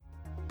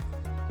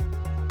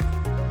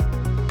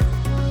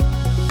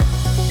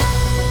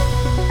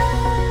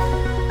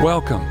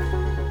Welcome.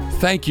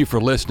 Thank you for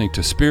listening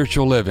to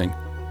Spiritual Living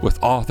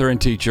with author and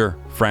teacher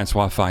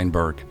Francois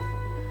Feinberg.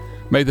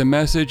 May the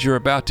message you're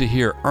about to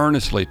hear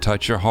earnestly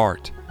touch your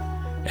heart,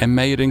 and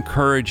may it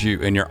encourage you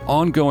in your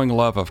ongoing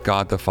love of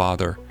God the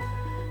Father,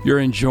 your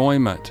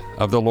enjoyment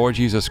of the Lord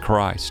Jesus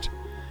Christ,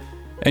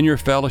 and your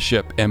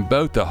fellowship in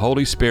both the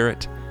Holy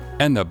Spirit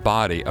and the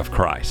body of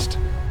Christ.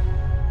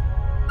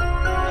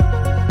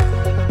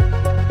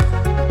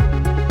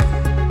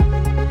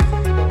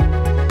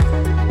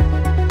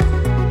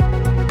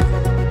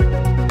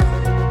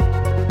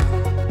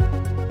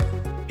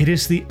 It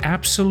is the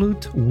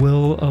absolute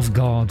will of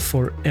God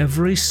for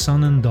every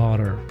son and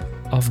daughter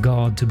of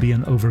God to be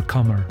an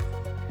overcomer,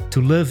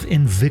 to live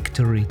in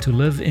victory, to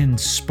live in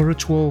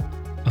spiritual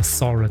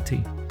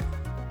authority.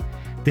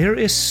 There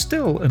is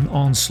still an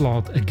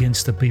onslaught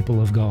against the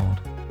people of God.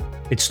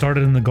 It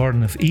started in the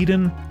Garden of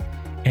Eden,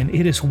 and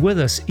it is with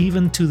us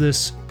even to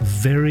this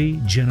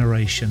very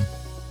generation.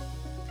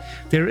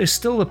 There is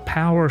still the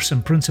powers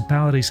and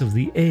principalities of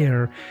the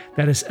air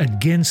that is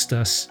against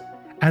us,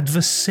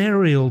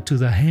 adversarial to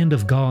the hand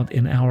of God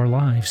in our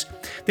lives.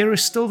 There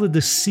is still the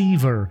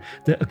deceiver,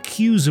 the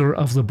accuser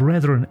of the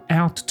brethren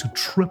out to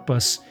trip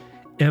us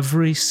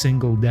every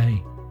single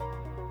day.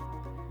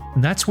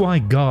 And that's why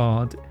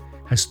God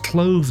has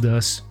clothed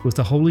us with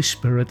the Holy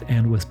Spirit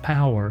and with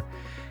power,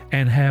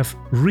 and have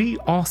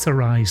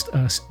reauthorized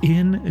us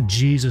in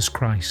Jesus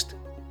Christ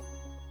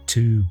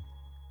to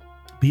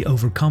be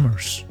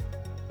overcomers.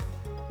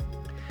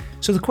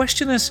 So the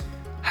question is,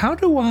 how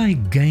do I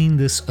gain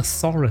this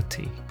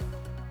authority?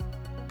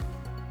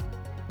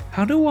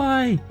 How do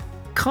I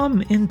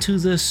come into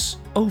this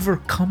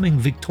overcoming,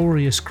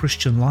 victorious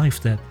Christian life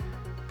that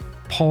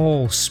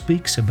Paul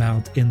speaks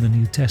about in the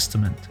New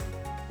Testament?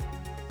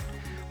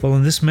 Well,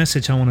 in this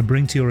message, I want to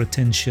bring to your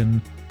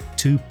attention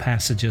two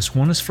passages.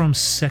 One is from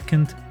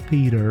 2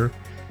 Peter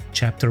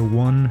chapter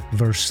 1,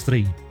 verse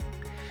 3.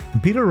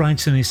 And Peter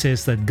writes and he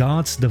says that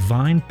God's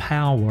divine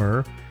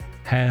power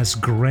has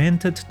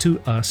granted to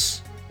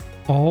us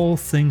all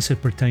things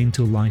that pertain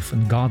to life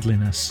and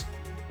godliness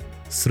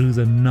through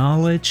the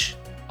knowledge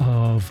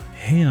of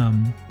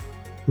Him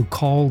who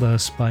called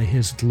us by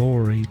His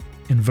glory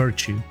and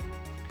virtue.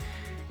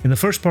 In the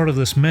first part of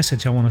this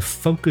message, I want to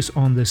focus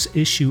on this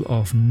issue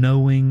of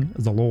knowing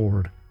the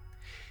Lord.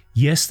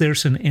 Yes,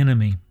 there's an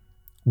enemy.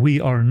 We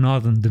are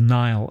not in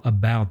denial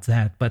about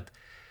that, but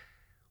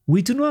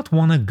we do not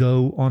want to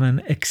go on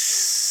an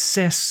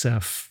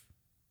excessive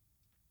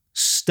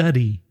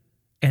study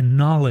and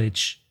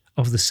knowledge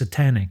of the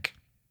satanic.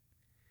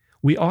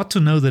 We ought to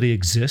know that he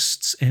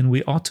exists, and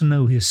we ought to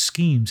know his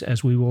schemes,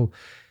 as we will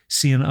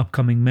see in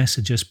upcoming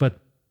messages. But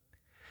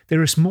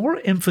there is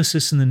more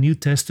emphasis in the New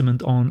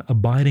Testament on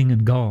abiding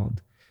in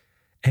God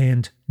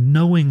and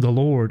knowing the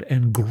Lord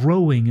and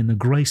growing in the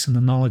grace and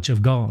the knowledge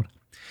of God.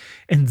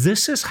 And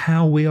this is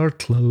how we are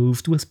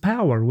clothed with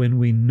power. When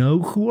we know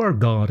who our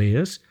God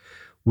is,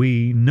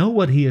 we know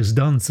what He has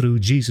done through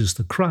Jesus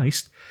the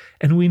Christ,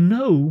 and we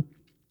know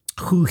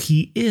who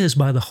He is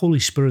by the Holy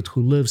Spirit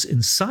who lives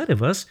inside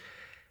of us,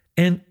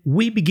 and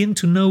we begin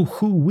to know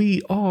who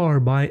we are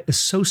by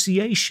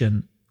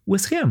association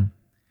with Him.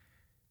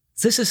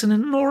 This is an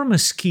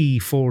enormous key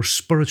for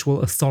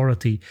spiritual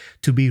authority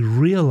to be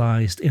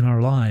realized in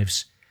our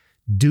lives.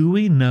 Do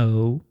we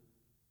know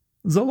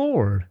the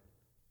Lord?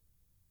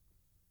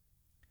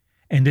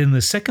 And in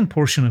the second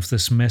portion of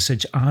this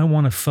message, I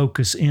want to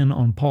focus in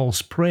on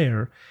Paul's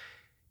prayer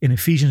in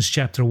Ephesians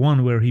chapter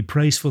 1, where he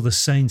prays for the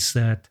saints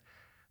that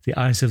the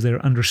eyes of their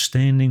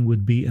understanding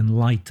would be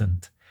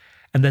enlightened,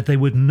 and that they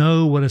would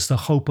know what is the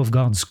hope of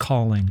God's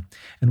calling,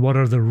 and what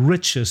are the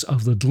riches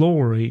of the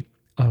glory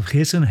of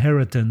His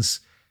inheritance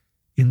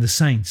in the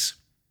saints,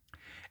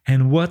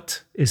 and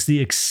what is the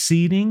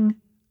exceeding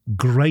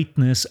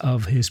greatness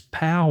of His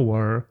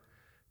power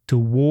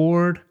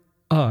toward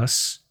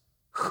us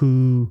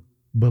who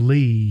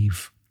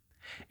believe,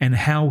 and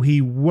how He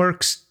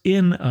works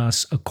in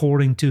us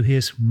according to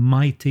His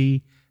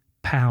mighty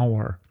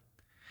power.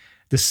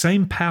 The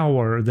same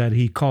power that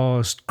He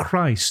caused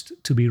Christ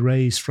to be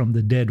raised from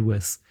the dead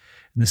with,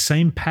 and the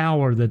same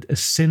power that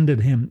ascended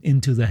Him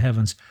into the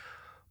heavens.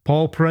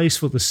 Paul prays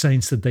for the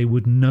saints that they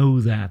would know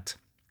that,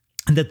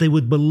 and that they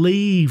would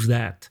believe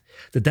that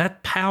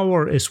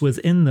power is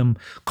within them,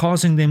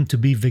 causing them to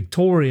be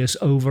victorious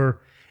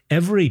over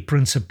every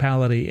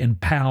principality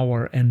and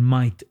power and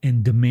might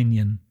and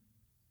dominion.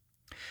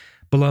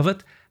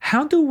 Beloved,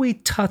 how do we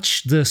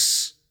touch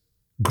this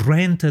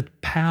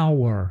granted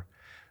power,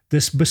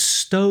 this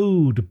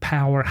bestowed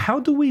power? How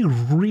do we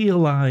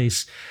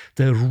realize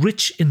the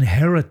rich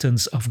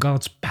inheritance of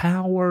God's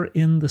power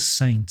in the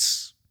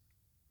saints?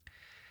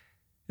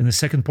 In the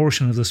second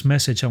portion of this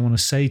message, I want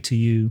to say to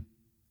you,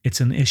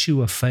 it's an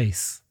issue of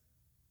faith.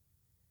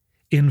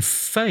 In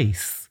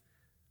faith,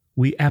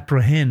 we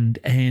apprehend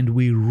and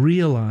we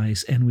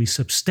realize and we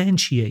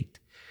substantiate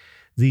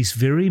these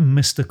very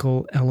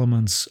mystical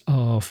elements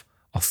of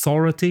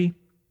authority,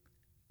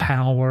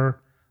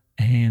 power,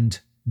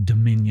 and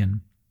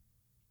dominion.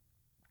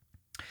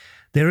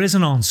 There is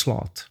an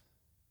onslaught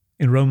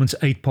In Romans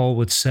 8, Paul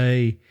would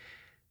say,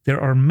 there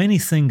are many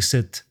things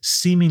that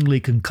seemingly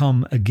can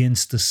come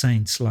against the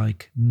saints,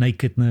 like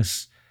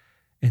nakedness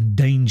and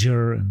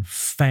danger and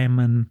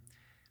famine.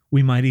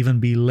 We might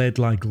even be led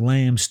like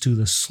lambs to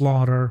the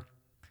slaughter.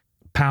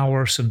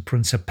 Powers and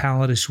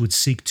principalities would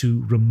seek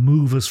to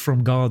remove us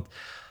from God.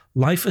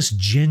 Life is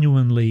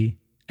genuinely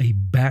a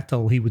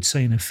battle, he would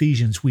say in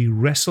Ephesians. We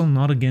wrestle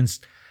not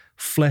against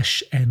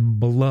flesh and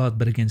blood,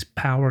 but against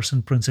powers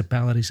and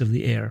principalities of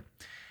the air.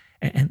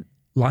 And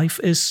life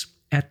is,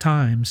 at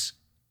times,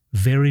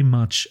 very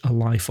much a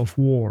life of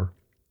war.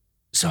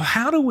 So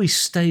how do we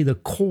stay the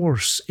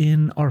course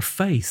in our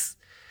faith?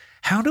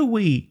 How do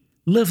we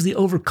live the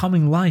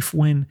overcoming life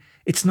when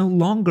it's no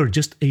longer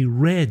just a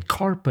red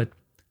carpet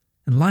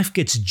and life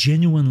gets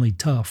genuinely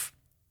tough?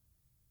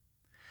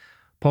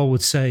 Paul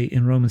would say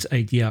in Romans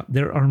 8,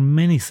 there are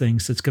many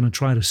things that's going to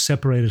try to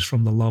separate us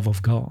from the love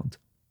of God.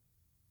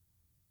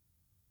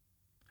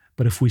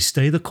 But if we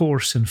stay the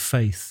course in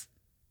faith,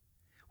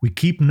 we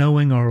keep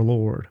knowing our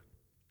Lord,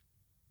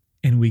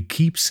 and we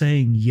keep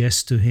saying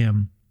yes to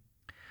Him,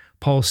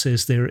 Paul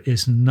says there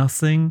is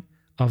nothing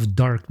of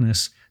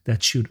darkness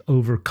that should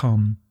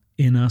overcome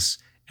in us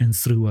and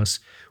through us.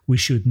 We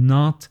should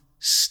not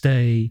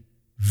stay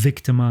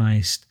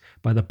victimized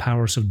by the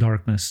powers of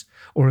darkness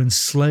or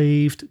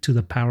enslaved to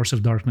the powers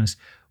of darkness.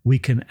 We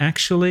can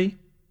actually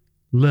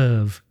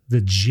live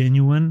the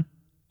genuine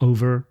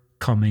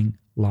overcoming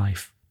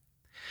life.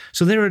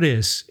 So there it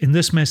is in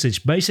this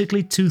message,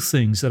 basically two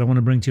things that I want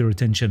to bring to your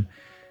attention.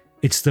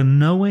 It's the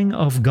knowing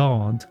of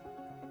God,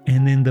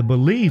 and then the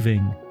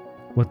believing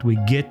what we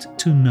get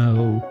to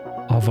know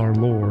of our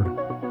Lord.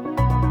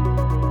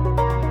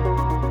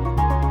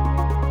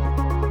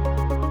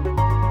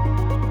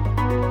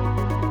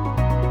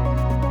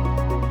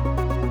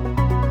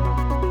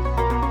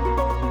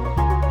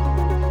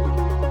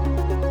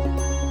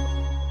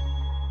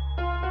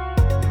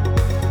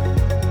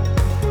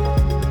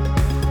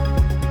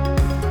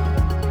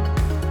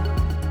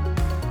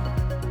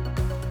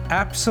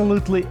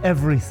 Absolutely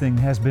everything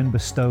has been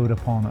bestowed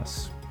upon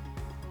us.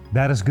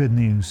 That is good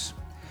news.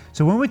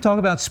 So when we talk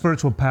about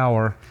spiritual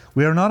power,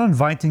 we are not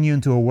inviting you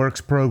into a works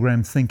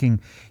program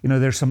thinking,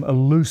 there's some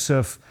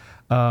elusive,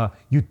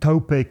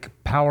 utopic,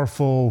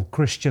 powerful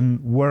Christian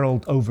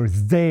world over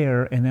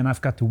there, and then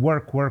I've got to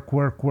work,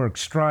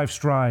 strive,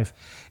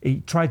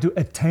 try to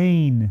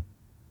attain.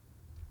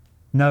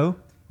 No,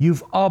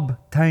 you've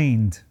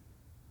obtained.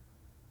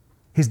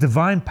 His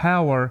divine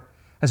power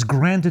has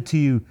granted to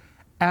you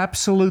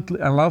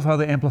absolutely. I love how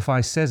the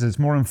Amplified says it. It's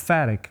more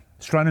emphatic.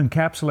 It's trying to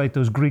encapsulate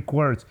those Greek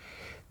words.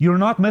 You're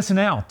not missing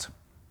out.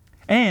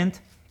 And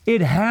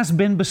it has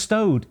been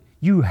bestowed.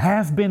 You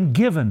have been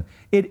given.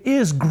 It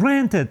is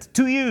granted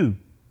to you.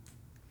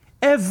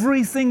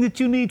 Everything that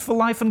you need for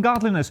life and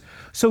godliness.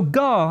 So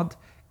God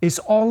is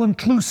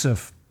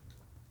all-inclusive.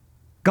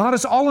 God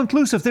is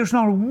all-inclusive. There's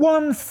not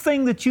one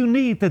thing that you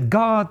need that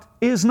God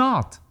is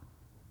not.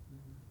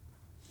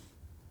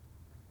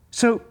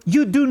 So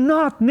you do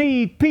not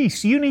need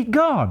peace. You need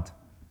God.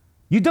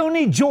 You don't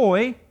need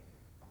joy.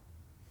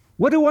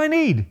 What do I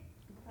need?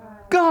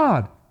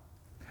 God.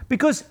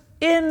 Because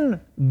in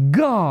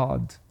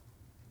God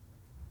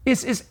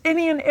is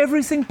any and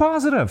everything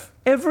positive.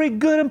 Every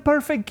good and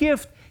perfect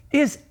gift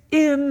is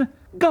in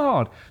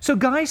God. So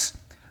guys,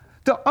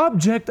 the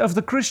object of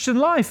the Christian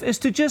life is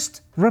to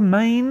just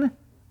remain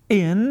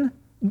in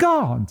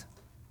God.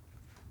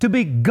 To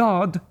be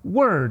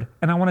God-word.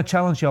 And I want to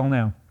challenge y'all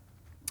now.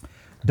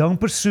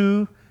 Don't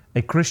pursue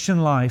a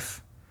Christian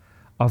life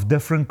of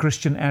different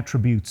Christian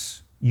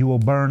attributes. You will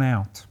burn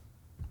out.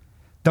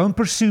 Don't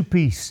pursue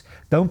peace.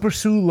 Don't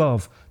pursue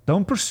love.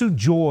 Don't pursue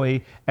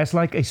joy as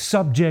like a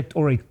subject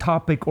or a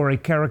topic or a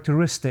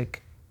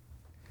characteristic.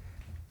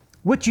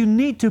 What you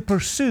need to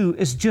pursue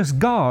is just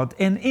God,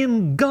 and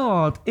in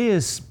God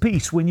is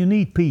peace when you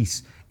need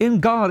peace. In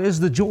God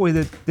is the joy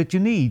that you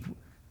need,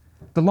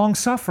 the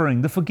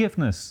long-suffering, the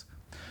forgiveness.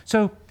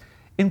 So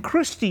in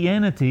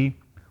Christianity,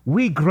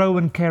 we grow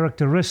in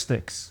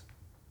characteristics.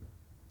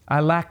 I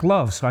lack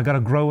love, so I got to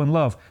grow in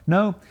love.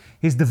 No,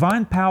 His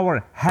divine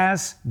power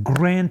has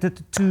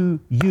granted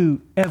to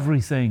you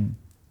everything.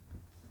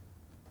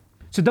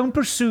 So don't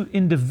pursue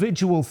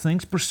individual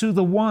things. Pursue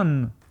the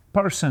one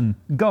person,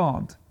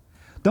 God.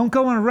 Don't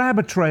go on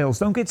rabbit trails.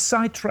 Don't get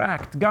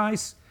sidetracked,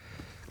 guys.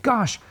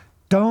 Gosh,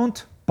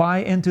 don't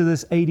buy into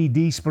this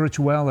ADD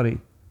spirituality.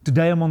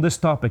 Today I'm on this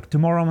topic.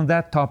 Tomorrow I'm on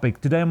that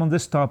topic. Today I'm on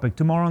this topic.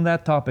 Tomorrow on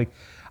that topic.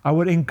 I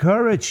would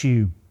encourage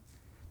you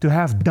to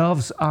have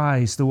dove's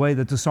eyes, the way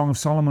that the Song of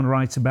Solomon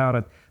writes about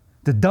it.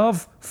 The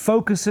dove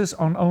focuses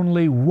on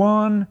only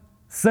one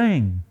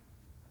thing.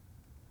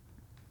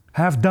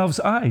 Have dove's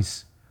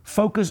eyes.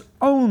 Focus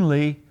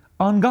only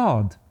on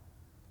God.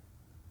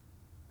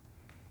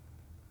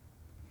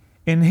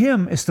 In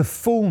Him is the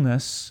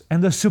fullness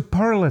and the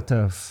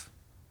superlative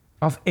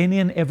of any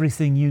and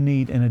everything you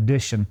need in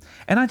addition.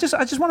 And I just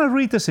want to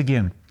read this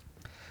again.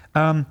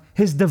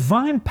 His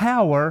divine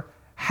power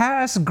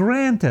has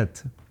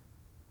granted.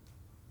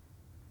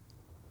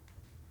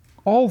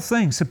 All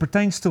things that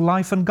pertains to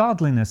life and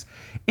godliness.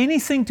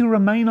 Anything to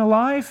remain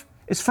alive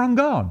is from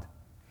God.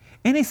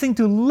 Anything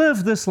to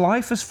live this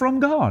life is from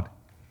God.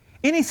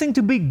 Anything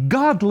to be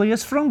godly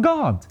is from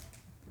God.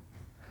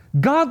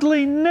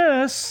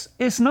 Godliness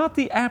is not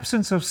the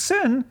absence of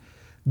sin.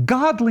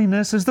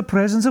 Godliness is the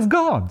presence of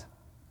God.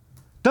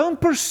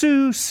 Don't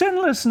pursue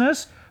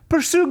sinlessness,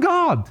 pursue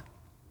God.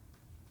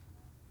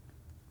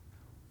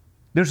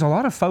 There's a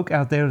lot of folk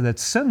out there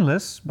that's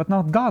sinless, but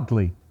not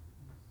godly.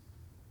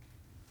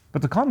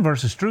 But the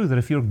converse is true, that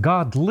if you're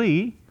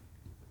godly,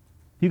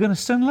 you're going to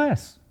sin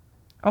less.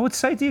 I would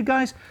say to you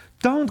guys,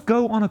 don't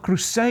go on a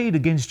crusade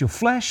against your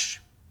flesh.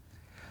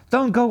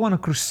 Don't go on a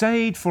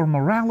crusade for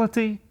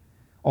morality.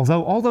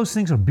 Although all those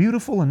things are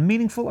beautiful and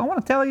meaningful, I want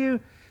to tell you,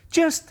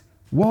 just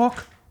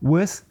walk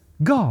with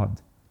God.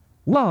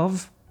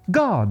 Love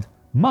God.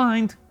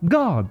 Mind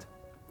God.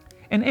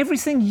 And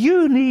everything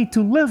you need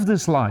to live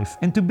this life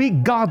and to be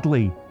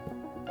godly,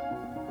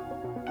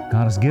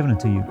 God has given it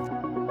to you.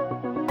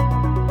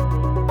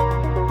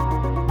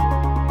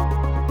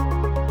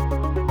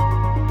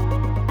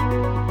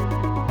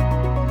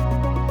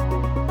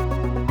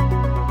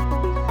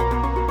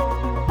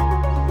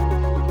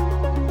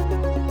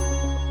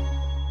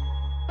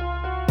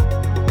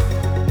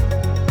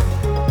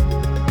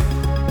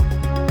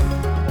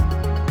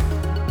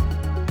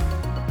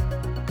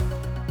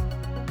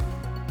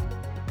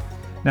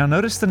 Now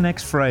notice the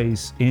next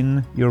phrase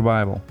in your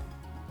Bible.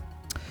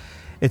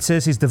 It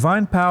says, His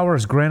divine power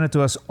has granted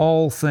to us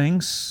all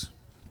things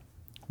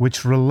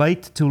which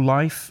relate to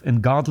life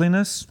and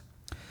godliness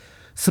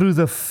through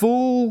the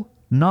full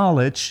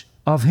knowledge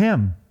of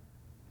Him.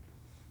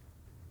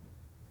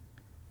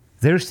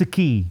 There's the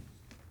key.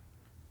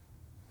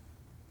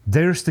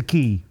 There's the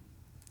key.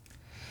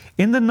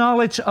 In the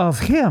knowledge of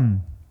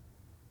Him,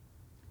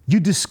 you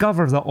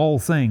discover the all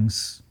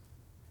things.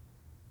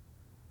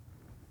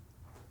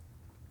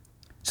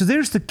 So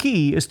there's the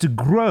key, is to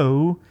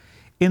grow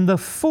in the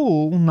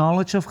full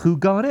knowledge of who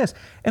God is.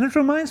 And it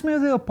reminds me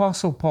of the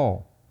Apostle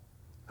Paul,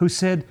 who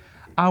said,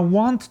 I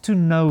want to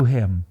know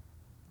Him.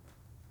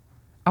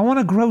 I want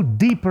to grow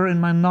deeper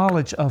in my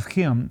knowledge of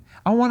Him.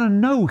 I want to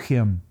know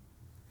Him,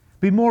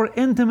 be more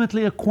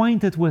intimately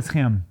acquainted with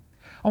Him.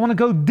 I want to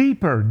go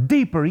deeper,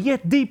 deeper,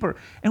 yet deeper.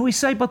 And we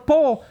say, but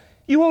Paul,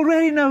 you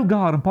already know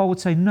God. And Paul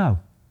would say, no.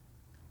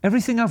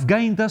 Everything I've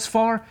gained thus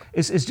far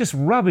is just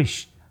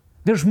rubbish.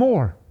 There's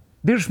more.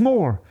 There's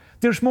more.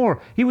 There's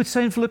more. He would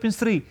say in Philippians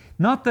 3,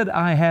 not that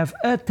I have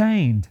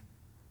attained.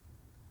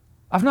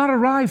 I've not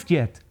arrived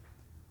yet,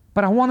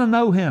 but I want to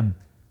know Him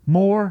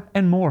more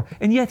and more.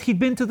 And yet he'd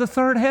been to the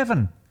third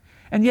heaven.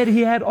 And yet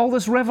he had all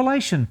this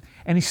revelation.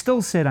 And he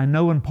still said, I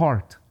know in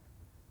part.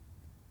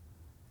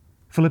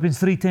 Philippians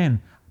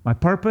 3:10, my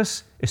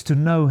purpose is to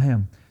know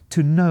Him,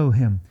 to know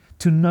Him,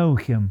 to know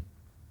Him.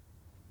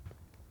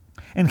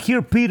 And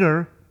here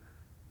Peter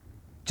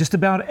just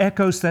about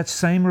echoes that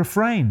same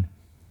refrain.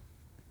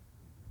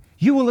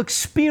 You will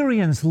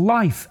experience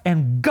life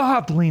and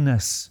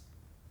godliness.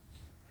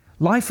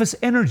 Life is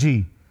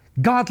energy.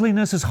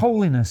 Godliness is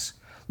holiness.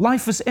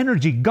 Life is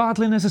energy.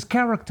 Godliness is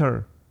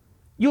character.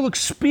 You'll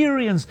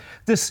experience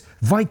this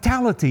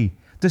vitality,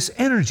 this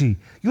energy.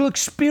 You'll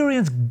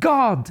experience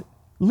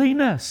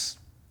godliness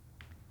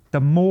the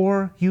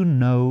more you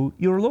know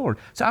your Lord.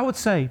 So I would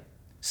say,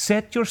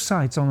 set your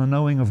sights on the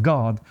knowing of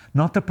God,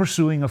 not the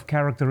pursuing of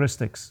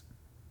characteristics.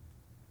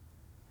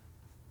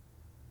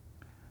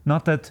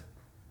 Not that,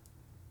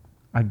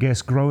 I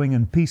guess, growing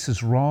in peace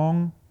is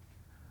wrong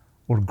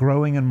or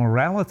growing in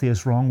morality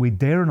is wrong. We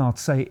dare not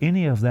say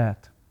any of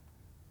that.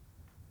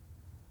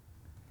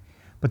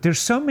 But there's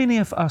so many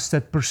of us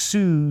that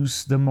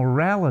pursues the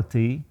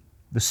morality,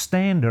 the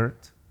standard,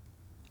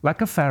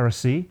 like a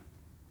Pharisee,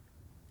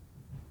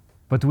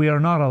 but we are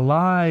not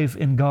alive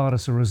in God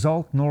as a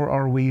result, nor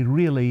are we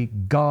really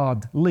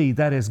godly.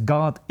 That is,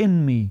 God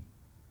in me.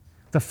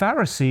 The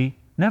Pharisee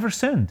never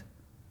sinned.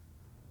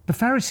 The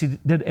Pharisee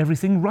did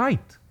everything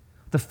right.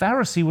 The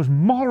Pharisee was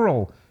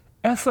moral,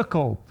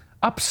 ethical,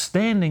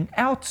 upstanding,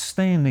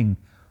 outstanding,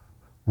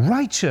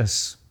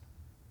 righteous.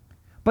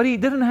 But he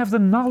didn't have the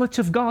knowledge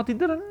of God. He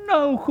didn't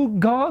know who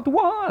God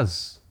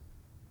was.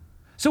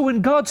 So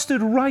when God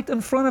stood right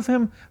in front of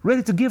him,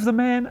 ready to give the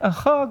man a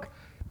hug,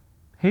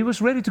 he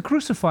was ready to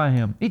crucify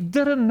him. He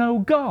didn't know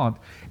God.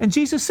 And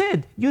Jesus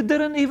said, you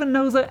didn't even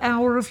know the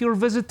hour of your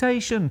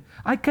visitation.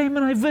 I came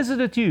and I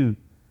visited you.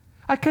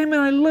 I came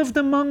and I lived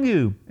among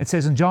you. It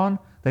says in John,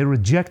 they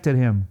rejected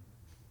him.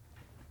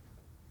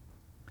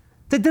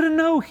 They didn't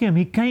know him.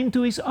 He came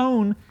to his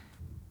own,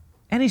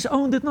 and his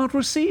own did not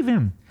receive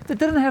him. They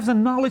didn't have the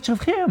knowledge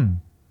of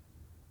him.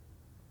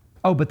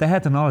 Oh, but they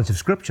had the knowledge of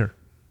Scripture.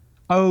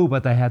 Oh,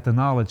 but they had the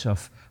knowledge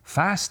of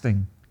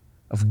fasting,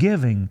 of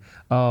giving,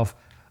 of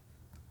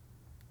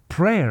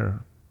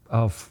prayer,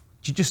 of,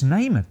 you just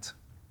name it,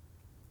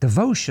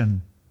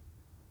 devotion,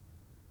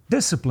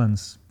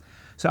 disciplines.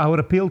 So I would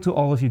appeal to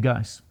all of you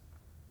guys.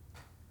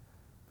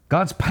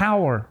 God's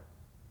power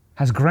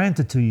has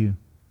granted to you,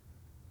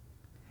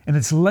 and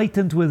it's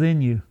latent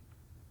within you.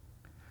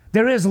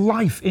 There is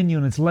life in you,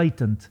 and it's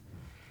latent.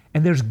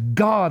 And there's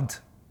God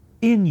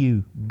in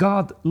you,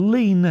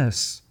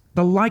 godliness,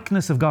 the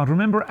likeness of God.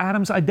 Remember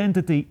Adam's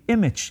identity,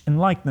 image, and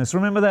likeness.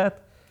 Remember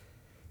that?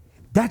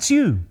 That's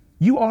you.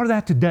 You are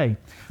that today.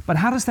 But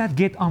how does that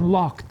get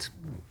unlocked,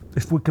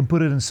 if we can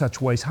put it in such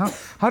ways?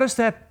 How does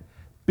that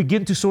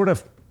begin to sort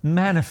of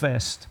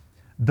manifest?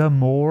 The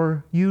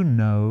more you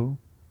know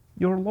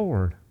your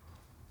Lord.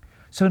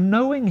 So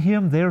knowing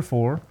Him,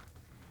 therefore,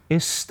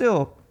 is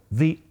still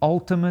the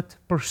ultimate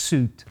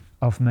pursuit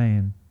of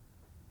man.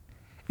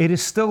 It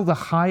is still the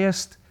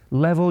highest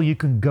level you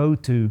can go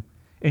to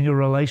in your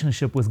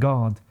relationship with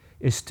God,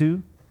 is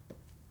to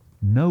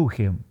know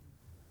Him.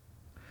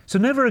 So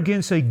never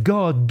again say,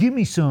 God, give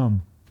me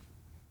some.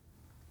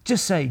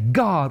 Just say,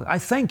 God, I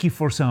thank you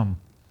for some.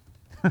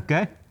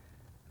 Okay?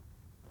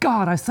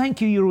 God, I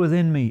thank you you're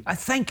within me. I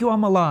thank you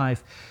I'm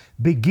alive.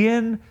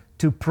 Begin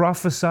to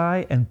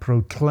prophesy and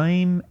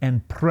proclaim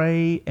and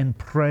pray and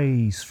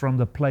praise from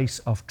the place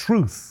of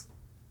truth,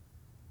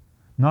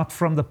 not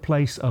from the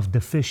place of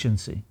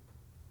deficiency.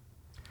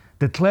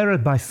 Declare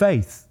it by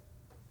faith.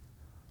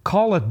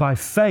 Call it by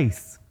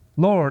faith.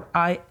 Lord,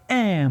 I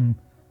am,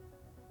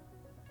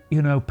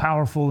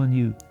 powerful in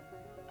you.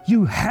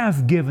 You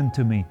have given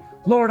to me.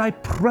 Lord, I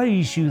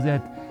praise you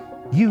that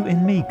you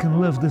in me can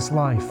live this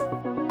life.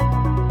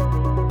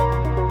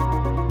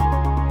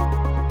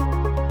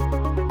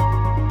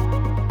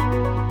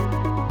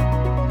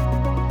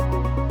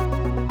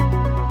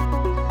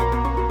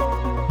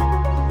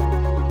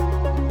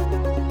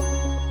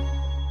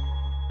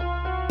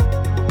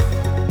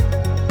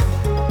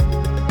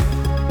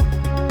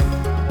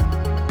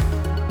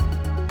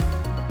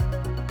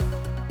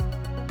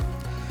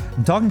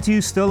 I'm talking to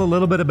you still a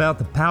little bit about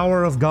the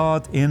power of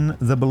God in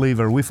the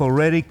believer. We've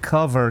already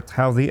covered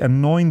how the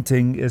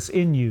anointing is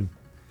in you.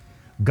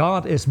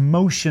 God is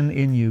motion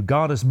in you.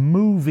 God is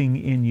moving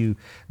in you.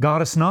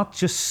 God is not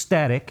just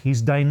static,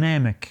 He's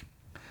dynamic.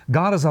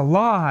 God is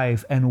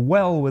alive and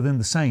well within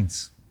the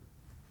saints.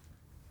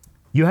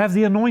 You have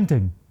the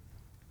anointing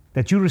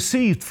that you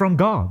received from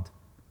God.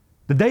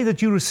 The day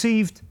that you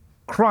received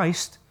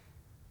Christ,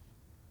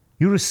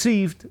 you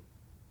received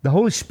the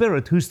Holy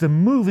Spirit, who's the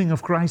moving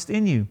of Christ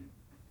in you.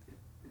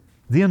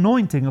 The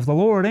anointing of the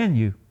Lord in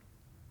you.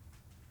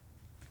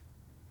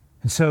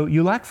 And so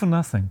you lack for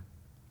nothing.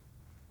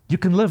 You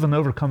can live an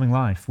overcoming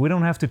life. We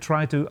don't have to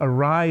try to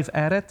arrive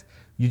at it.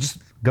 You just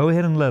go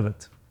ahead and live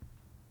it.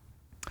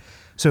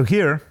 So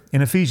here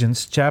in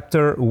Ephesians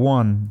chapter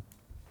 1,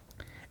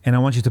 and I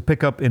want you to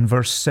pick up in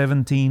verse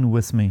 17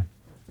 with me.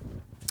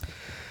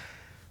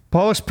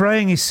 Paul is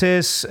praying. He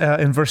says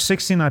in verse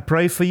 16, I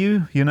pray for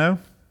you,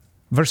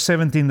 Verse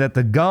 17, that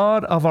the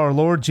God of our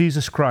Lord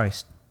Jesus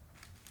Christ,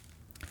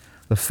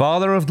 the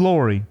Father of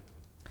glory,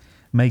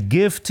 may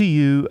give to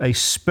you a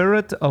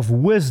spirit of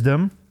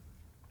wisdom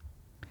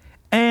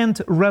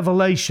and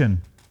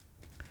revelation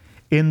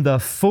in the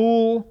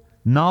full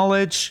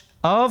knowledge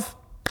of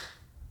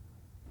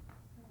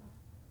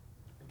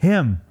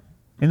Him,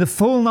 in the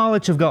full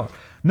knowledge of God.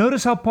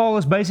 Notice how Paul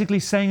is basically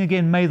saying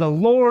again, may the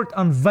Lord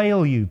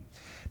unveil you.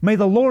 May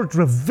the Lord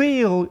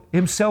reveal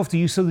Himself to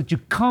you so that you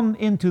come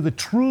into the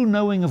true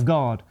knowing of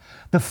God,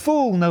 the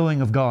full knowing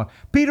of God.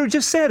 Peter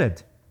just said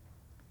it,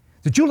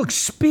 that you'll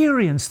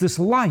experience this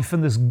life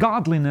and this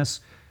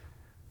godliness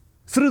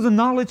through the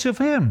knowledge of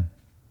Him.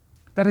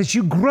 That as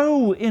you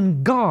grow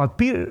in God,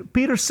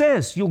 Peter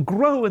says, you'll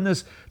grow in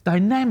this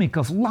dynamic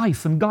of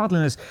life and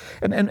godliness.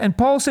 And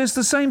Paul says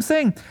the same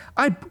thing.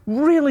 I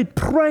really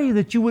pray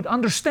that you would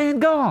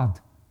understand God,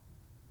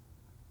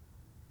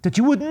 that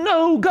you would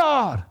know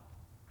God.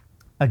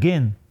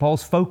 Again,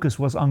 Paul's focus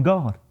was on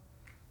God.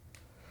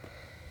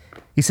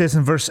 He says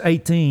in verse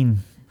 18,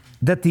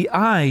 that the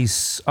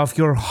eyes of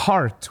your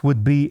heart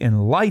would be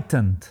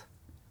enlightened.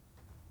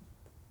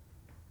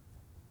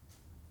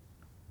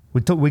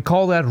 We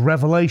call that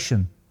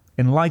revelation,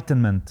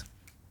 enlightenment.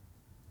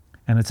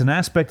 And it's an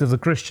aspect of the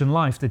Christian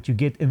life that you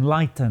get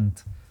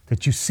enlightened,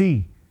 that you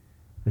see,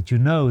 that you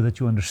know, that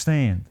you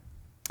understand.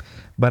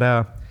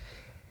 But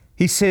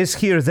he says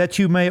here that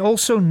you may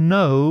also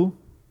know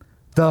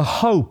the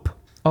hope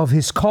of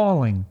His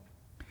calling.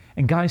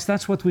 And guys,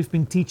 that's what we've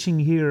been teaching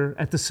here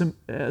at the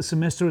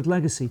semester at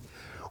Legacy.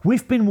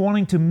 We've been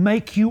wanting to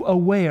make you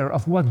aware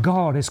of what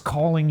God is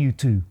calling you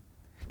to.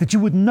 That you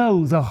would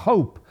know the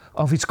hope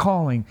of His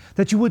calling.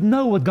 That you would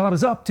know what God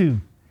is up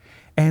to.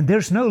 And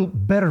there's no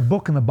better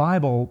book in the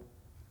Bible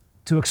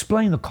to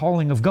explain the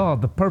calling of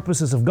God, the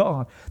purposes of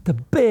God, the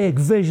big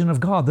vision of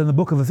God than the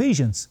book of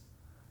Ephesians.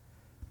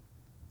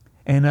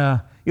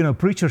 And,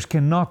 preachers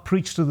cannot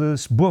preach to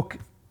this book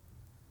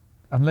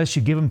unless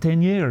you give them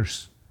 10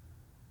 years.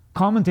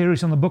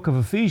 Commentaries on the book of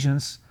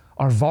Ephesians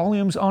are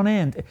volumes on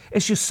end.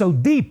 It's just so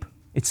deep.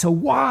 It's so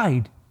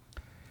wide.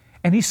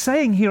 And he's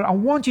saying here, I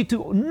want you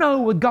to know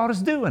what God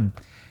is doing.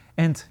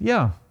 And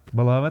yeah,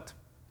 beloved,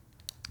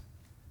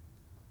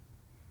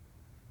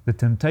 the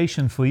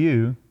temptation for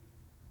you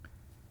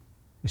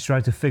is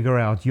try to figure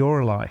out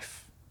your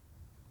life,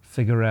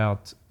 figure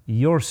out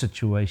your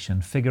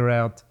situation, figure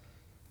out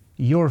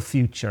your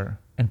future,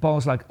 And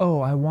Paul's like, oh,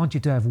 I want you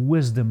to have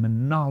wisdom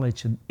and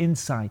knowledge and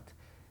insight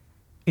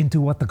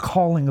into what the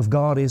calling of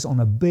God is on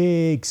a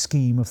big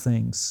scheme of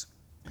things.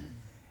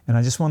 And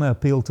I just want to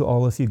appeal to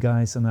all of you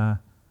guys, and I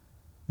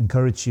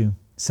encourage you,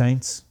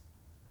 saints,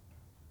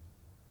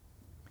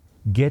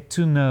 get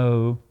to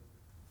know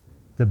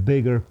the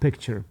bigger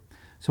picture.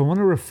 So I want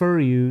to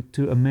refer you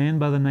to a man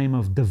by the name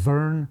of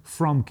Devern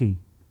Fromke.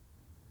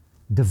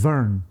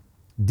 Devern,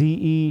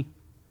 D-E-V-E-R-N.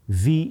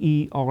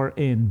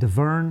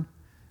 Devern,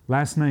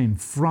 last name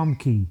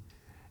Fromke,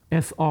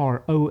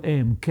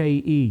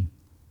 F-R-O-M-K-E.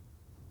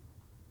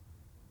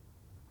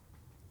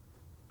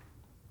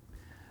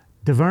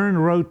 Devern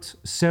wrote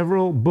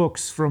several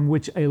books from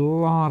which a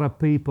lot of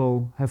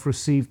people have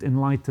received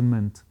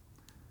enlightenment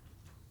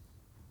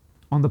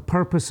on the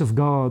purpose of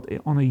God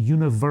on a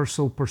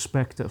universal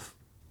perspective.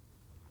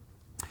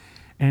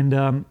 And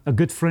a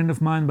good friend of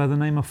mine by the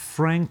name of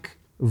Frank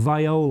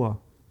Viola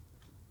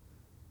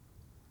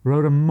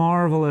wrote a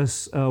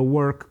marvelous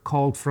work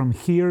called From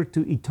Here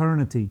to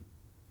Eternity.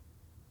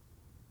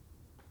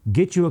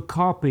 Get you a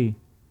copy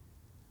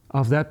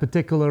of that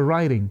particular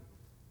writing.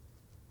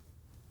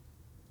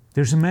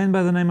 There's a man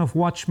by the name of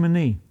Watchman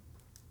Nee.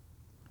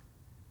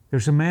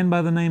 There's a man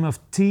by the name of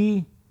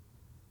T.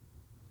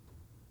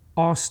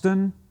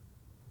 Austin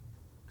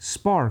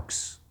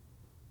Sparks.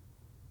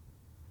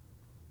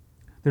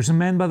 There's a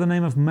man by the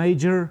name of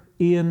Major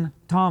Ian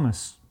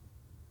Thomas.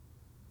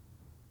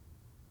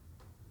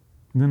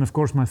 And then, of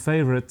course, my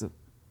favorite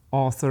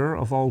author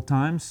of all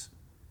times,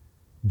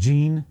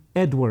 Gene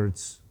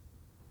Edwards.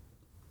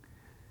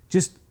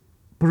 Just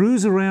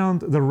peruse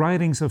around the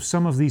writings of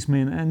some of these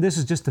men, and this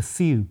is just a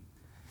few.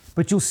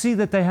 But you'll see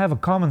that they have a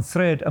common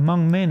thread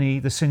among many,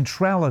 the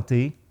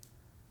centrality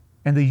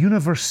and the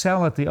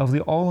universality of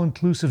the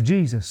all-inclusive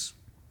Jesus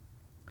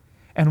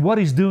and what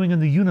He's doing in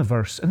the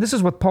universe. And this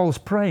is what Paul is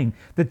praying,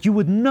 that you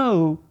would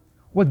know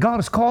what God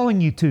is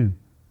calling you to,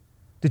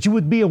 that you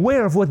would be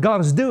aware of what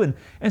God is doing,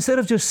 instead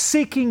of just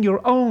seeking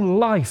your own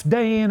life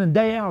day in and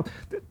day out.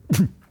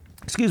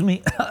 Excuse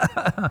me,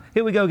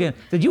 here we go again,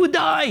 that you would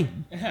die.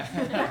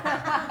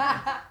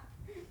 I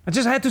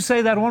just had to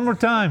say that one more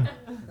time.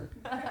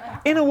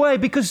 In a way,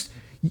 because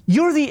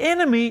you're the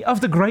enemy of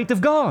the great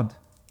of God.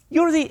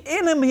 You're the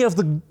enemy of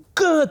the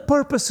good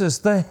purposes,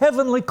 the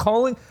heavenly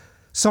calling.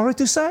 Sorry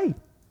to say,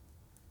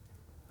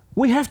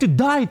 we have to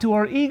die to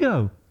our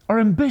ego, our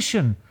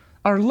ambition,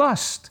 our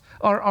lust,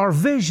 our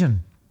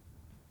vision,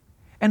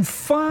 and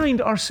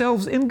find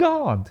ourselves in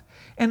God.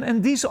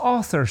 And these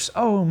authors,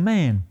 oh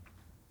man,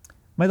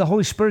 may the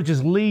Holy Spirit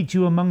just lead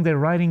you among their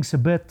writings a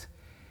bit.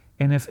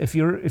 And if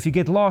you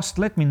get lost,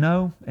 let me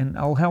know and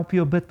I'll help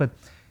you a bit. But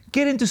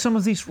get into some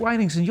of these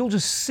writings and you'll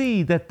just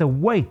see that the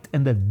weight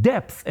and the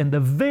depth and the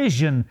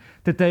vision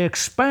that they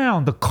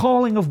expound, the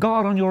calling of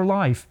God on your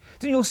life,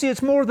 then you'll see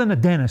it's more than a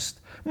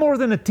dentist, more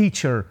than a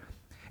teacher.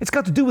 It's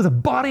got to do with the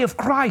body of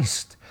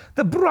Christ,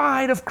 the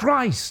bride of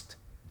Christ,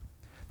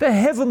 the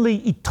heavenly,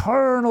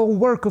 eternal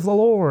work of the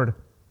Lord.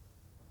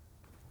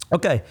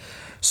 Okay,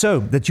 so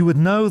that you would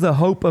know the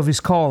hope of His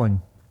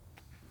calling.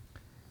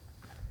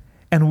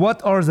 And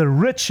what are the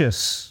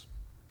riches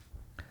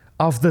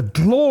of the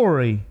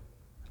glory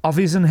of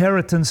His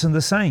inheritance in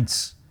the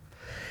saints.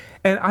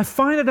 And I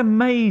find it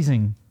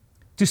amazing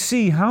to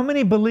see how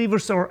many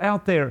believers are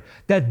out there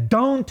that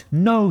don't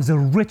know the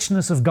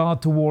richness of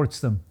God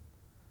towards them.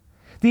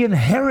 The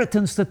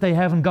inheritance that they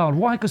have in God.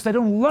 Why? Because they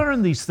don't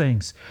learn these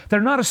things.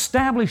 They're not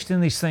established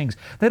in these things.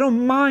 They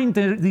don't mind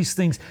these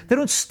things. They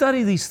don't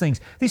study these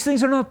things. These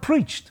things are not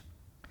preached.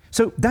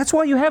 So that's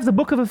why you have the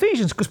book of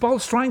Ephesians, because Paul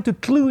is trying to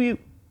clue you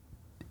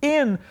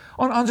in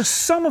on just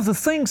some of the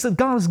things that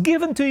God has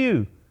given to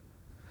you.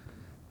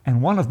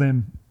 And one of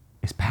them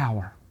is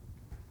power.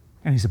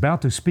 And he's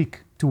about to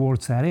speak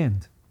towards that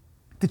end.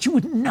 That you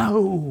would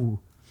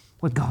know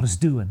what God is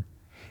doing.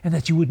 And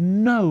that you would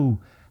know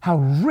how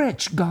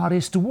rich God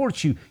is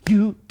towards you.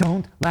 You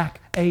don't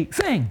lack a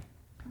thing.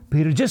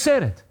 Peter just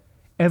said it.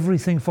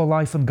 Everything for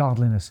life and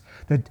godliness.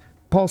 That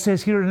Paul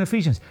says here in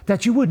Ephesians.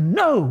 That you would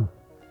know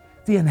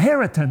the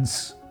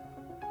inheritance.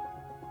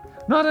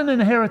 Not an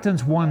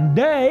inheritance one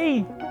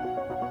day,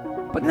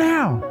 but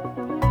now.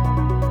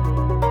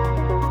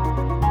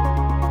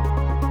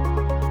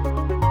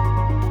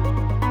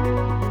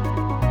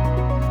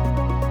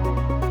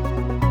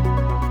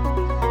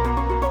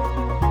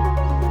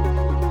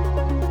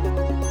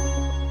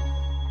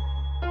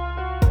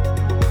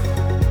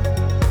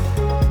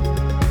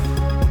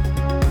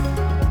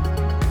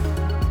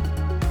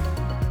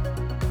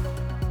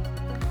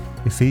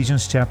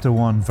 Ephesians chapter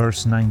 1,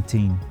 verse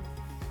 19.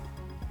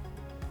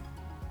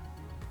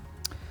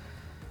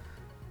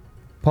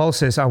 Paul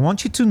says, I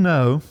want you to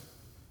know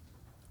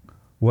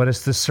what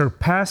is the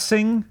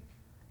surpassing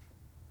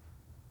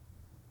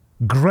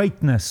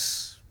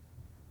greatness.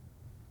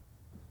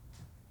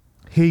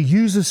 He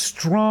uses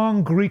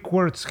strong Greek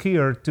words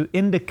here to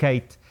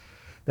indicate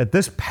that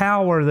this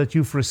power that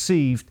you've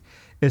received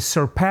is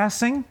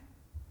surpassing.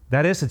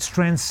 That is, it's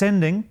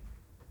transcending.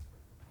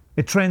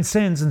 It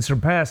transcends and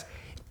surpasses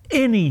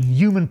any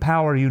human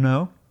power you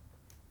know.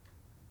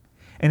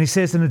 And he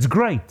says, and it's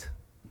great.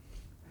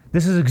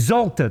 This is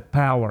exalted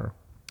power.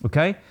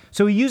 Okay?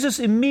 So he uses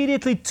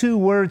immediately two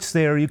words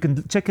there. You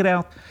can check it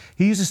out.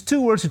 He uses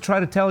two words to try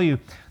to tell you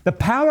the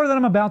power that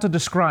I'm about to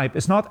describe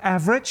is not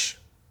average,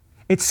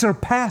 it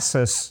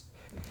surpasses,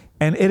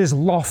 and it is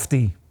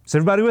lofty. Is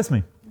everybody with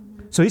me?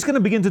 So he's going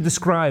to begin to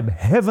describe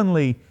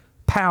heavenly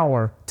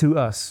power to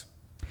us.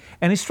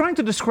 And he's trying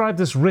to describe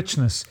this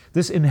richness,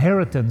 this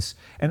inheritance,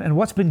 and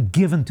what's been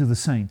given to the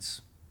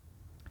saints.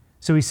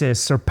 So he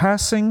says,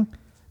 surpassing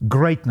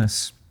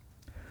greatness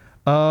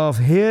of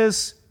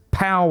His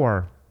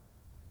power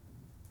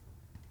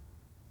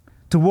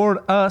toward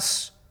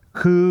us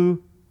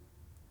who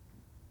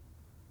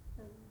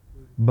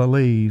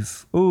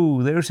believe.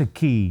 Ooh, there's a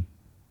key.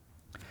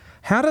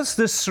 How does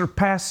this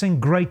surpassing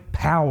great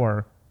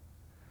power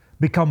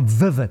become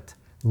vivid,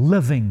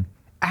 living,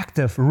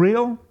 active,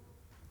 real?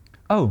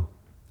 Oh,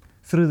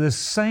 through this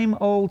same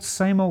old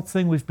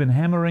thing we've been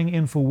hammering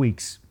in for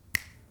weeks.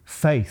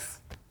 Faith.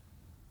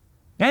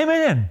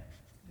 Amen.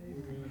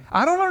 Amen.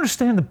 I don't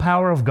understand the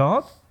power of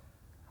God.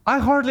 I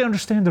hardly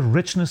understand the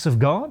richness of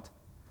God.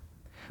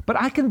 But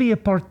I can be a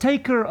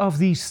partaker of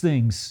these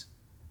things.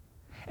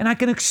 And I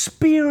can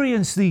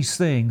experience these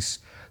things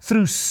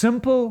through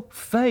simple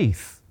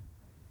faith.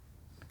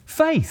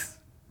 Faith.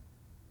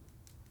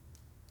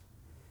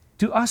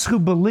 To us who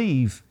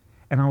believe,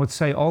 and I would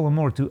say all the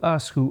more to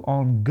us who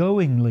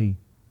ongoingly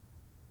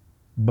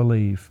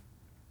believe.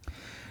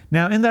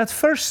 Now, in that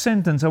first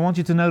sentence, I want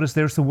you to notice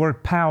there's the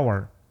word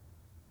power.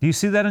 Do you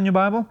see that in your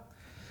Bible?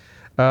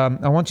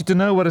 I want you to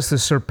know what is the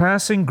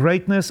surpassing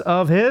greatness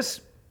of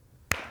His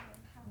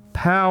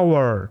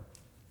power.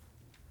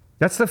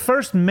 That's the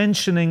first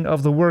mentioning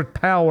of the word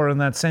power in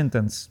that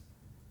sentence.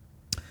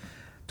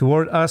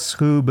 Toward us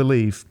who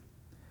believe.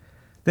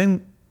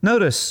 Then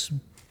notice,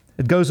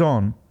 it goes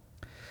on.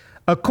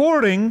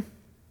 According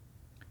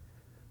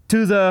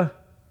to the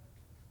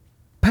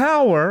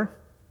power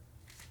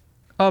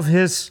of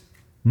His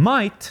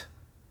might,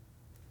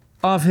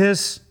 of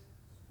His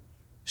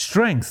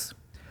strength.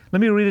 Let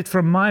me read it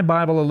from my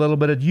Bible a little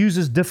bit. It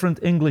uses different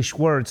English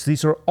words.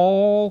 These are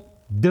all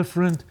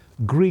different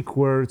Greek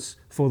words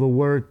for the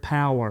word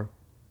power.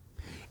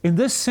 In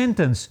this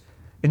sentence,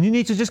 and you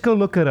need to just go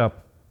look it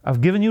up. I've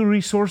given you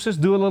resources,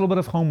 do a little bit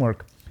of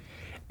homework.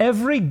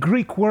 Every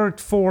Greek word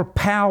for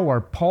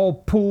power, Paul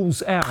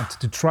pulls out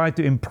to try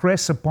to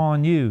impress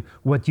upon you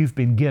what you've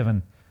been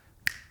given,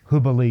 who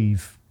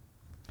believe.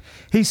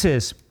 He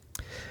says,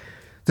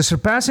 the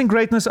surpassing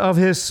greatness of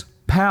His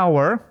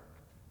power,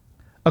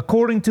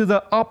 according to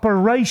the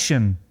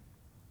operation,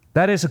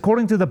 that is,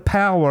 according to the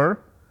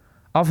power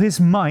of His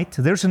might.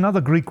 There's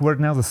another Greek word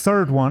now, the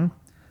third one,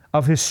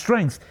 of His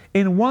strength.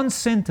 In one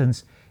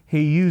sentence,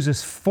 he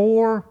uses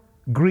 4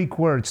 Greek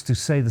words to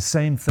say the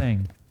same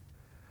thing.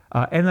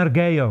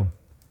 Energeo,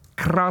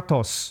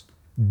 kratos,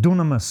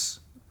 dunamis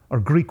are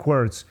Greek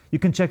words. You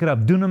can check it up.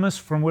 Dunamis,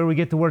 from where we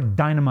get the word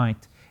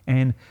dynamite,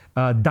 and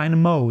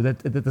dynamo,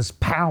 that is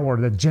power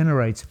that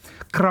generates.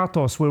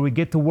 Kratos, where we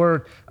get the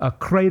word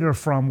crater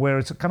from, where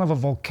it's a kind of a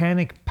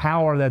volcanic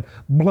power that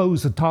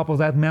blows the top of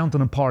that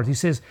mountain apart. He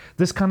says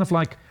this kind of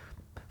like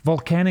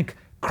volcanic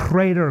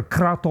crater,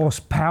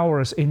 kratos,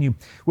 powers in you,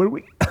 where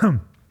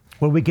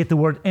we get the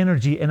word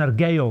energy,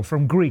 energeo,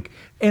 from Greek.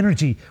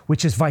 Energy,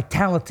 which is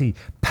vitality,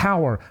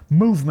 power,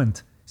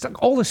 movement. It's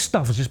like all this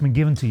stuff has just been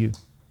given to you.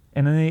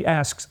 And then he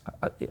asks,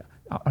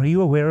 are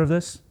you aware of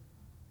this?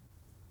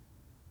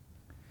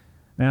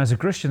 Now, as a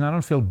Christian, I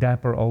don't feel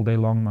dapper all day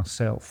long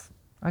myself.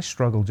 I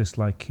struggle just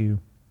like you.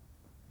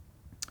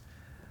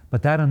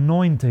 But that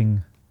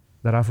anointing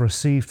that I've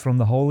received from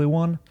the Holy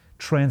One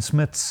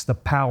transmits the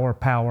power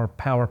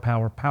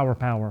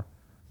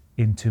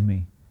into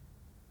me.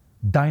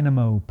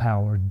 Dynamo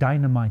power,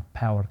 dynamite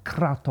power,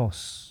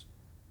 kratos,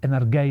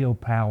 energeo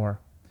power.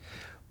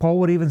 Paul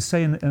would even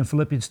say in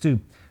Philippians 2,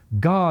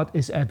 God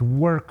is at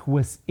work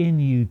within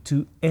you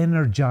to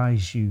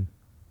energize you.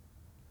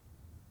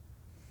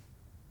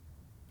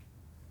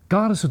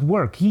 God is at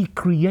work. He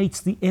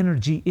creates the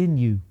energy in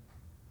you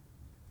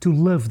to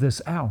live this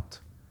out.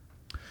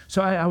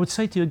 So I would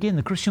say to you again,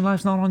 the Christian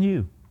life's not on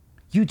you.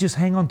 You just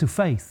hang on to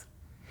faith.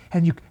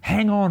 And you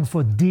hang on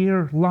for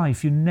dear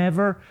life. You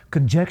never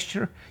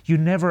conjecture. You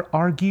never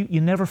argue.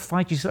 You never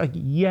fight. You say, like,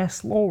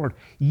 yes, Lord.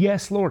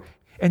 Yes, Lord.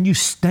 And you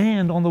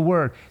stand on the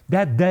Word.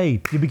 That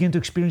day, you begin to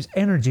experience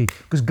energy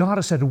because God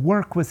has at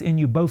work within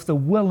you both the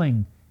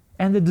willing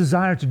and the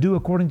desire to do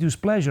according to His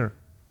pleasure.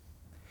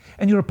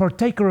 And you're a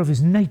partaker of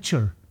His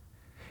nature.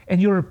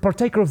 And you're a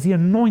partaker of the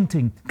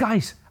anointing.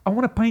 Guys, I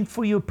want to paint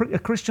for you a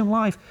Christian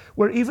life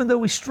where even though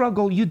we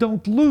struggle, you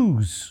don't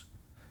lose.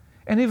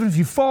 And even if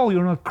you fall,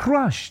 you're not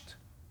crushed.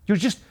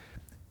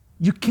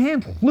 You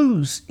can't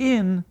lose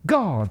in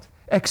God,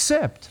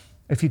 except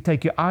if you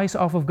take your eyes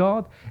off of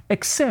God,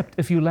 except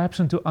if you lapse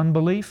into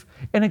unbelief,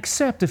 and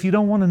except if you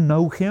don't want to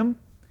know Him,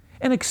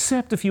 and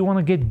except if you want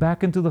to get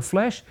back into the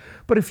flesh.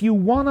 But if you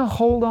want to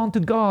hold on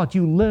to God,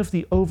 you live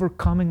the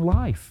overcoming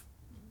life.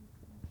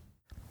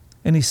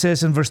 And he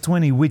says in verse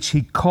 20, which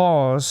he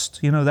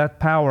caused, that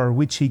power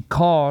which he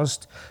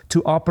caused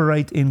to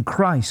operate in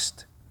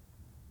Christ,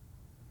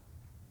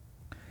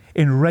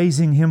 in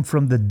raising him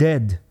from the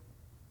dead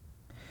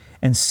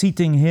and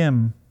seating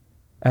him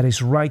at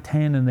his right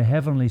hand in the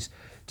heavenlies.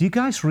 Do you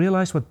guys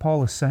realize what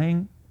Paul is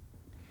saying?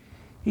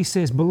 He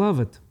says,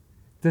 beloved,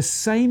 the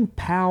same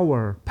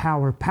power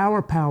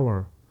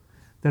that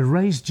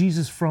raised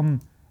Jesus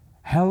from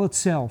hell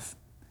itself,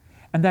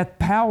 and that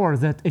power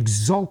that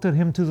exalted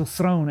him to the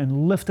throne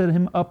and lifted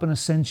him up in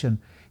ascension,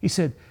 he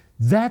said,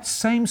 that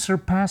same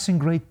surpassing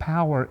great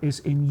power is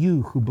in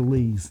you who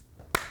believe.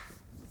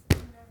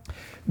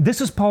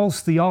 This is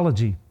Paul's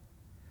theology,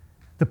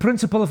 the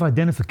principle of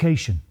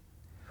identification,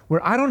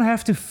 where I don't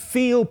have to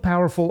feel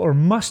powerful or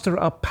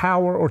muster up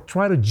power or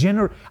try to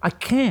generate. I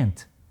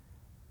can't.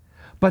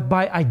 But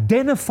by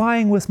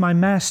identifying with my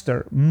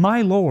Master,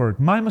 my Lord,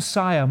 my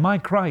Messiah, my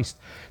Christ,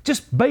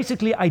 just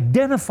basically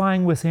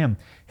identifying with Him,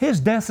 His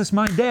death is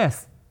my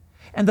death.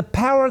 And the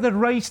power that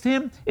raised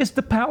Him is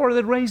the power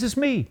that raises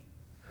me.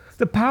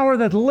 The power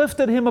that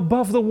lifted Him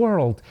above the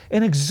world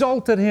and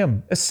exalted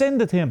Him,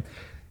 ascended Him.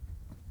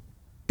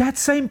 That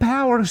same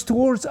power is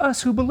towards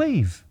us who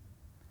believe.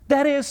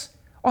 That is,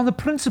 on the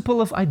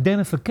principle of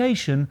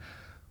identification,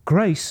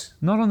 grace,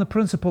 not on the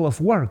principle of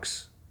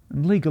works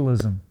and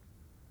legalism.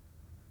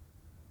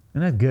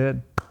 Isn't that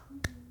good?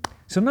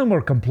 So no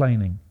more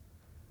complaining.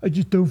 I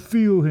just don't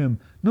feel Him.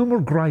 No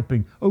more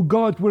griping. Oh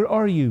God, where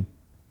are you?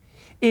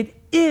 It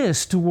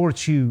is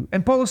towards you.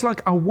 And Paul is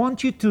like, I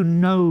want you to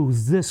know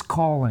this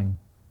calling.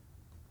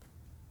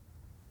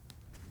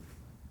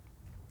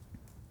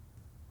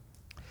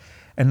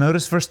 And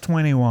notice verse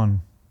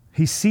 21.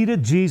 He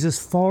seated Jesus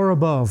far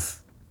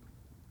above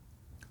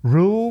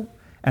rule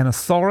and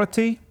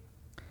authority,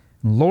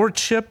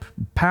 lordship,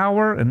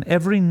 power, and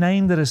every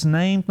name that is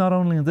named, not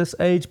only in this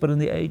age, but in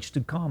the age to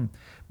come.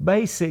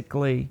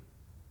 Basically,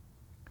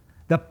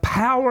 the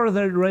power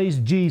that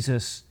raised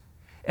Jesus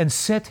and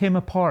set Him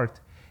apart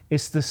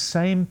is the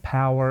same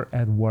power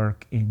at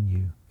work in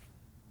you.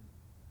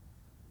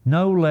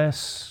 No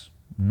less,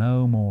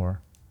 no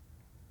more.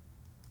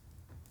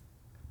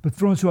 But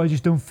Francois, I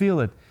just don't feel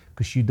it,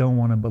 because you don't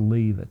want to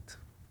believe it.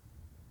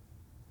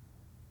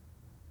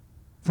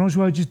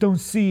 Francois, I just don't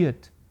see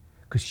it,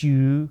 because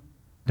you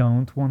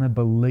don't want to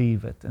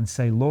believe it and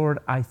say, Lord,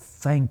 I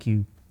thank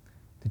you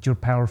that you're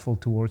powerful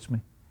towards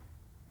me.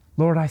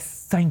 Lord, I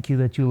thank you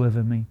that you live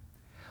in me.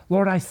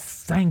 Lord, I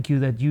thank you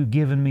that you've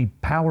given me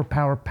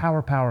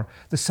power,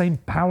 the same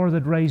power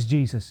that raised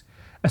Jesus,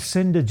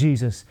 ascended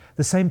Jesus,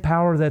 the same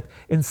power that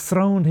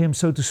enthroned Him,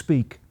 so to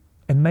speak,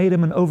 and made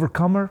Him an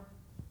overcomer.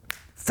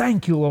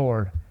 Thank you,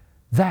 Lord.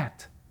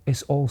 That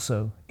is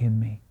also in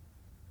me.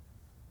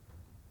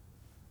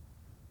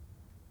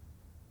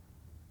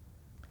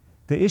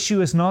 The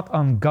issue is not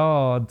on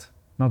God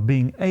not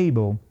being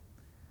able.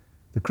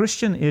 The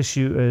Christian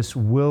issue is,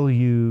 will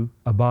you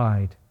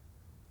abide,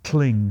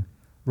 cling,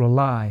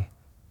 rely,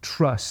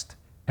 trust,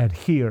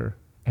 adhere,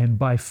 and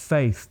by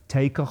faith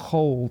take a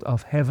hold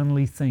of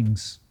heavenly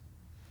things?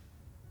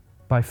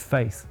 By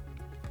faith.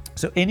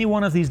 So any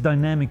one of these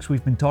dynamics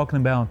we've been talking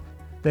about,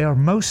 they are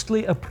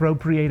mostly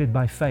appropriated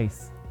by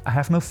faith. I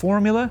have no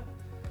formula.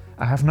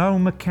 I have no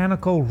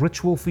mechanical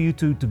ritual for you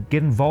to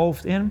get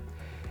involved in.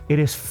 It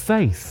is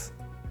faith.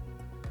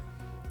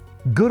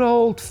 Good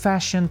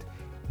old-fashioned,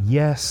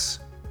 yes,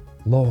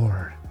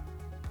 Lord.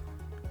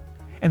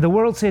 And the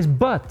world says,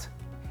 but.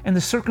 And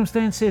the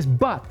circumstance says,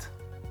 but.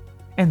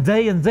 And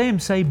they and them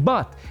say,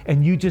 but.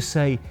 And you just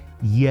say,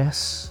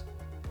 yes,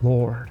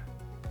 Lord.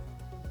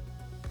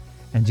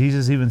 And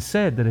Jesus even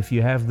said that if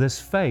you have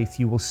this faith,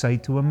 you will say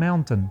to a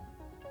mountain,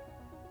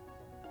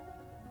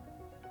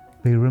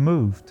 be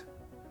removed,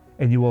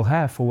 and you will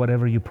have for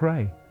whatever you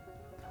pray.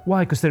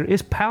 Why? Because there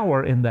is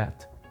power in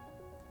that.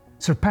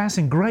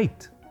 Surpassing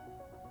great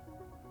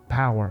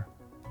power.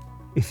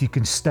 If you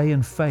can stay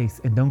in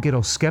faith and don't get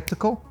all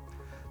skeptical,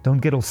 don't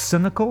get all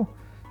cynical,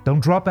 don't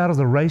drop out of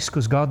the race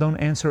because God don't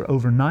answer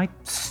overnight.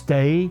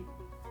 Stay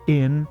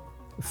in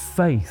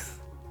faith.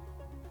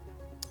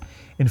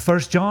 In 1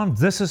 John,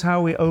 this is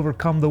how we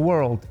overcome the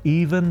world,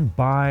 even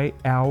by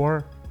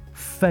our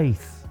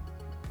faith.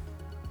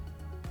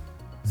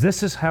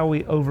 This is how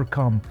we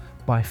overcome,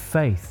 by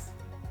faith.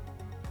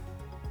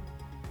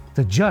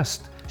 The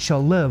just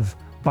shall live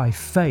by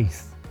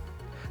faith.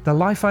 The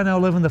life I now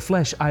live in the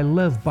flesh, I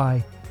live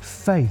by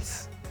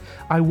faith.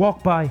 I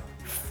walk by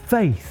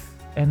faith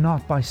and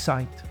not by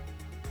sight.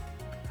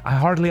 I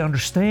hardly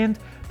understand,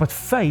 but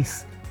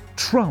faith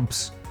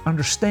trumps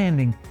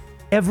understanding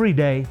every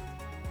day,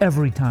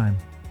 every time.